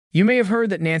You may have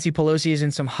heard that Nancy Pelosi is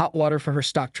in some hot water for her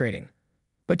stock trading.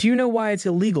 But do you know why it's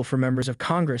illegal for members of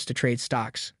Congress to trade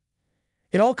stocks?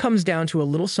 It all comes down to a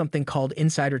little something called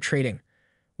insider trading.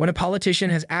 When a politician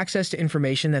has access to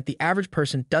information that the average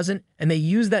person doesn't, and they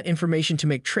use that information to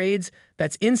make trades,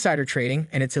 that's insider trading,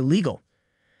 and it's illegal.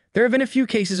 There have been a few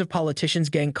cases of politicians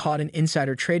getting caught in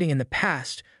insider trading in the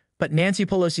past, but Nancy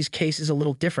Pelosi's case is a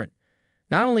little different.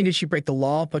 Not only did she break the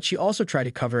law, but she also tried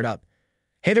to cover it up.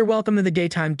 Hey there, welcome to the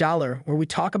Daytime Dollar, where we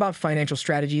talk about financial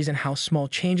strategies and how small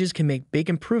changes can make big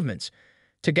improvements.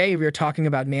 Today, we are talking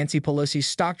about Nancy Pelosi's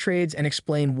stock trades and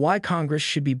explain why Congress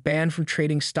should be banned from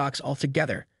trading stocks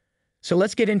altogether. So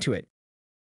let's get into it.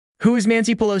 Who is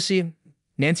Nancy Pelosi?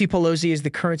 Nancy Pelosi is the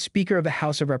current Speaker of the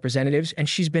House of Representatives, and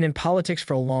she's been in politics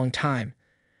for a long time.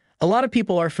 A lot of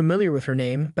people are familiar with her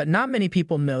name, but not many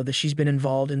people know that she's been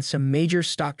involved in some major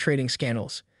stock trading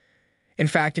scandals. In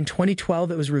fact, in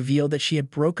 2012, it was revealed that she had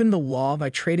broken the law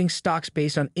by trading stocks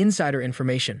based on insider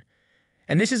information.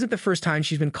 And this isn't the first time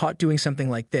she's been caught doing something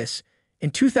like this.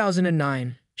 In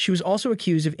 2009, she was also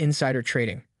accused of insider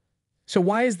trading. So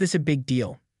why is this a big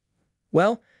deal?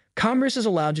 Well, Congress is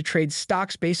allowed to trade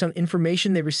stocks based on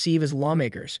information they receive as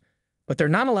lawmakers, but they're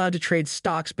not allowed to trade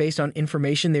stocks based on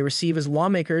information they receive as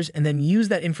lawmakers and then use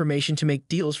that information to make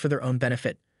deals for their own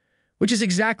benefit, which is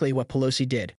exactly what Pelosi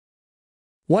did.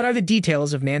 What are the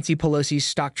details of Nancy Pelosi's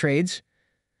stock trades?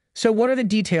 So what are the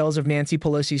details of Nancy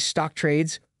Pelosi's stock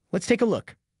trades? Let's take a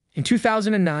look. In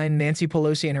 2009, Nancy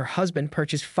Pelosi and her husband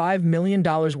purchased $5 million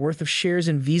worth of shares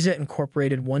in Visa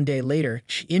Incorporated. One day later,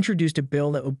 she introduced a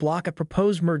bill that would block a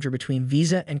proposed merger between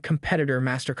Visa and competitor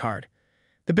MasterCard.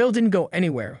 The bill didn't go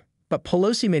anywhere, but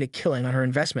Pelosi made a killing on her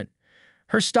investment.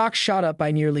 Her stock shot up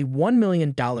by nearly $1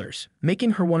 million,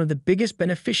 making her one of the biggest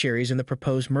beneficiaries in the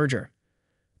proposed merger.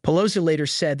 Pelosi later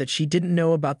said that she didn't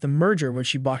know about the merger when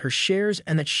she bought her shares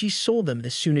and that she sold them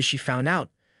as soon as she found out.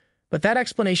 But that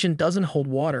explanation doesn't hold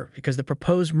water because the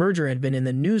proposed merger had been in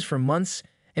the news for months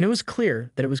and it was clear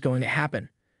that it was going to happen.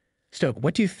 Stoke,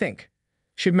 what do you think?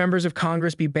 Should members of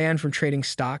Congress be banned from trading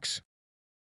stocks?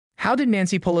 How did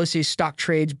Nancy Pelosi's stock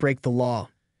trades break the law?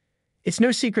 It's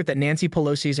no secret that Nancy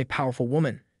Pelosi is a powerful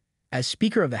woman. As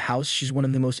Speaker of the House, she's one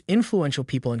of the most influential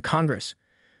people in Congress.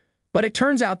 But it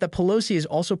turns out that Pelosi is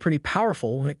also pretty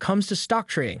powerful when it comes to stock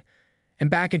trading. And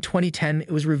back in 2010,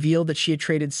 it was revealed that she had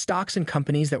traded stocks in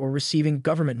companies that were receiving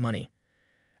government money.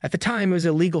 At the time, it was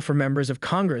illegal for members of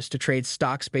Congress to trade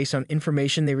stocks based on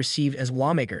information they received as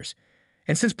lawmakers.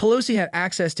 And since Pelosi had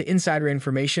access to insider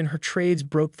information, her trades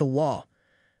broke the law.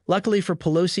 Luckily for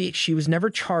Pelosi, she was never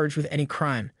charged with any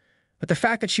crime. But the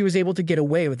fact that she was able to get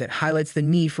away with it highlights the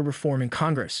need for reform in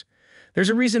Congress. There's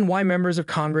a reason why members of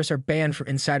Congress are banned from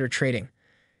insider trading.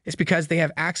 It's because they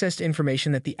have access to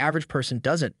information that the average person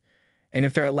doesn't. And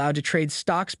if they're allowed to trade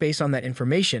stocks based on that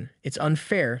information, it's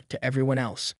unfair to everyone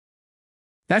else.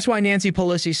 That's why Nancy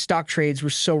Pelosi's stock trades were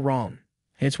so wrong.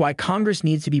 And it's why Congress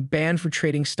needs to be banned for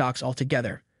trading stocks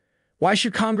altogether. Why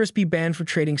should Congress be banned for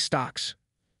trading stocks?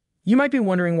 You might be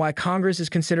wondering why Congress is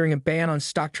considering a ban on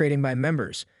stock trading by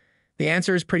members. The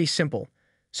answer is pretty simple,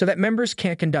 so that members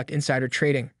can't conduct insider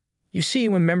trading. You see,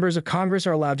 when members of Congress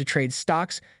are allowed to trade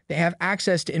stocks, they have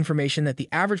access to information that the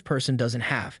average person doesn't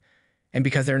have. And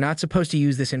because they're not supposed to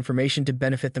use this information to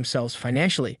benefit themselves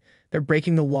financially, they're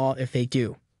breaking the law if they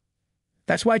do.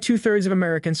 That's why 2/3 of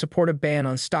Americans support a ban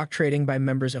on stock trading by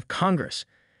members of Congress.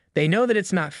 They know that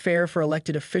it's not fair for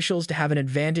elected officials to have an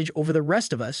advantage over the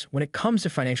rest of us when it comes to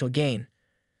financial gain.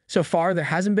 So far, there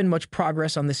hasn't been much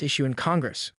progress on this issue in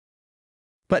Congress.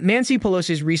 But Nancy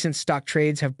Pelosi's recent stock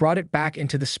trades have brought it back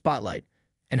into the spotlight,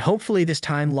 and hopefully this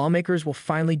time lawmakers will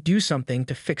finally do something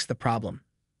to fix the problem.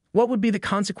 What would be the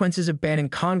consequences of banning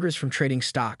Congress from trading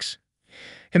stocks?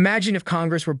 Imagine if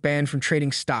Congress were banned from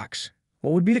trading stocks.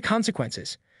 What would be the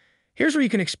consequences? Here's what you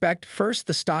can expect. First,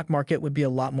 the stock market would be a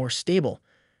lot more stable.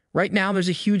 Right now, there's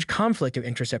a huge conflict of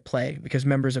interest at play because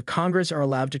members of Congress are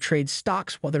allowed to trade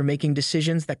stocks while they're making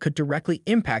decisions that could directly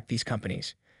impact these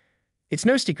companies. It's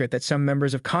no secret that some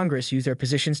members of Congress use their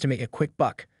positions to make a quick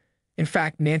buck. In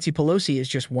fact, Nancy Pelosi is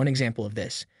just one example of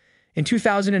this. In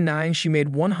 2009, she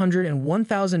made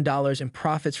 $101,000 in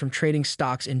profits from trading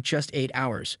stocks in just 8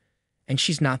 hours. And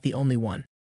she's not the only one.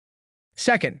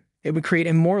 Second, it would create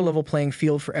a more level playing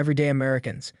field for everyday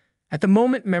Americans. At the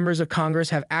moment, members of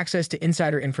Congress have access to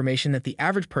insider information that the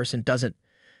average person doesn't.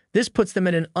 This puts them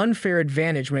at an unfair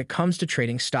advantage when it comes to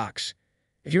trading stocks.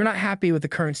 If you're not happy with the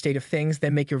current state of things,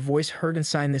 then make your voice heard and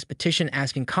sign this petition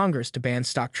asking Congress to ban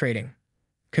stock trading.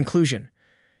 Conclusion.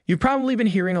 You've probably been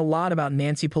hearing a lot about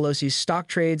Nancy Pelosi's stock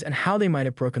trades and how they might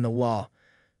have broken the law.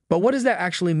 But what does that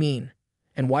actually mean?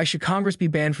 And why should Congress be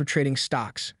banned for trading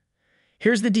stocks?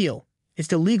 Here's the deal.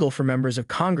 It's illegal for members of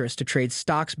Congress to trade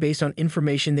stocks based on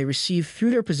information they receive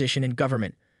through their position in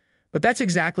government. But that's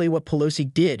exactly what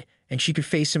Pelosi did, and she could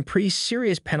face some pretty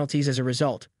serious penalties as a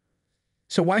result.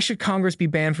 So why should Congress be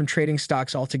banned from trading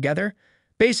stocks altogether?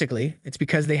 Basically, it's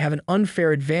because they have an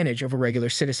unfair advantage over regular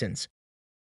citizens.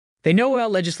 They know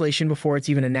about legislation before it's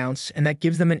even announced, and that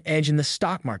gives them an edge in the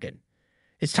stock market.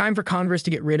 It's time for Congress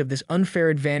to get rid of this unfair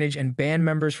advantage and ban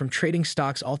members from trading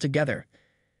stocks altogether.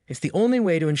 It's the only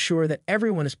way to ensure that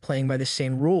everyone is playing by the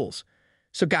same rules.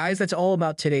 So guys, that's all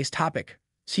about today's topic.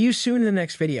 See you soon in the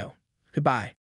next video. Goodbye.